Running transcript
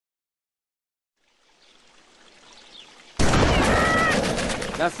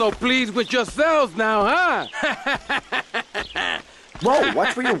Not so pleased with yourselves now, huh? Whoa,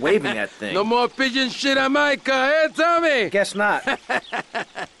 watch where you're waving that thing. No more pigeon shit on my car, eh, Tommy? Guess not.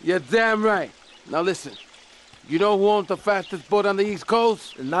 You're damn right. Now listen, you know who owns the fastest boat on the East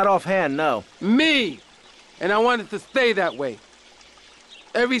Coast? Not offhand, no. Me! And I want it to stay that way.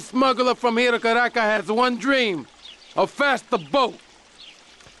 Every smuggler from here to Caracas has one dream, a faster boat.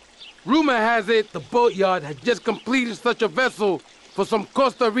 Rumor has it the Boatyard has just completed such a vessel for some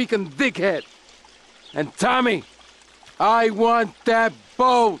Costa Rican dickhead. And Tommy, I want that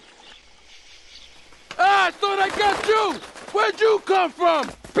boat. Ah, I thought I got you! Where'd you come from?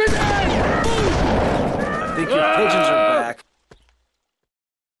 Pigeon! I think your pigeons are back.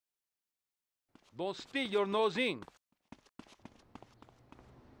 Don't stick your nose in.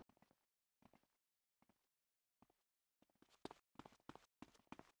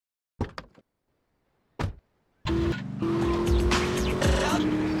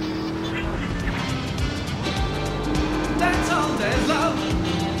 Dance all days, love.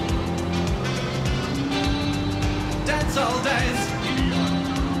 Dance all days.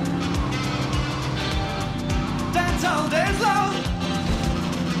 Dance all days, love.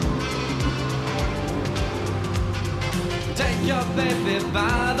 Take your baby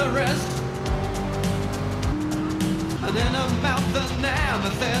by the wrist, and in her mouth an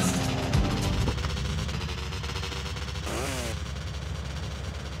amethyst.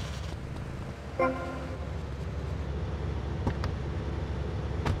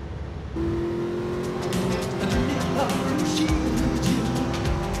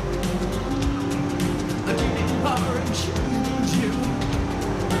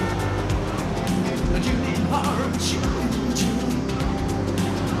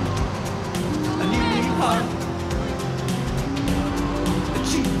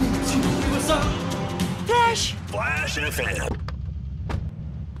 Flash FM.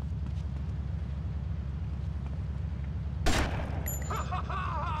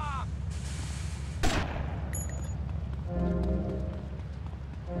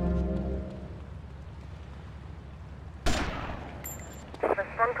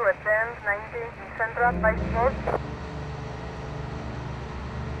 Respond to attend 90 in Central by Sport.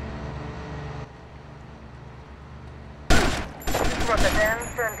 Respond attend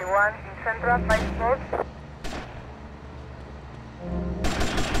 21 in Central by Sport.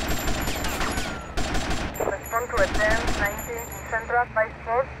 Respond to attend 90 in Central by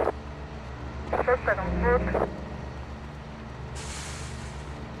Sport. Suspect on foot.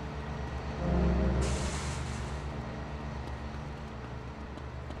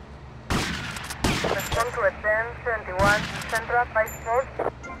 Respond to attend 21 in Central by Sport.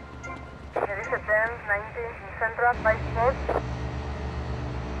 There is attend 90 in Central by Sport.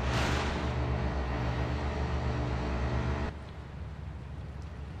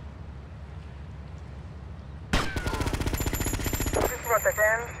 Respond to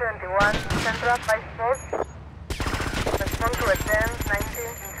attend 21 in Central by Sport. Respond to attend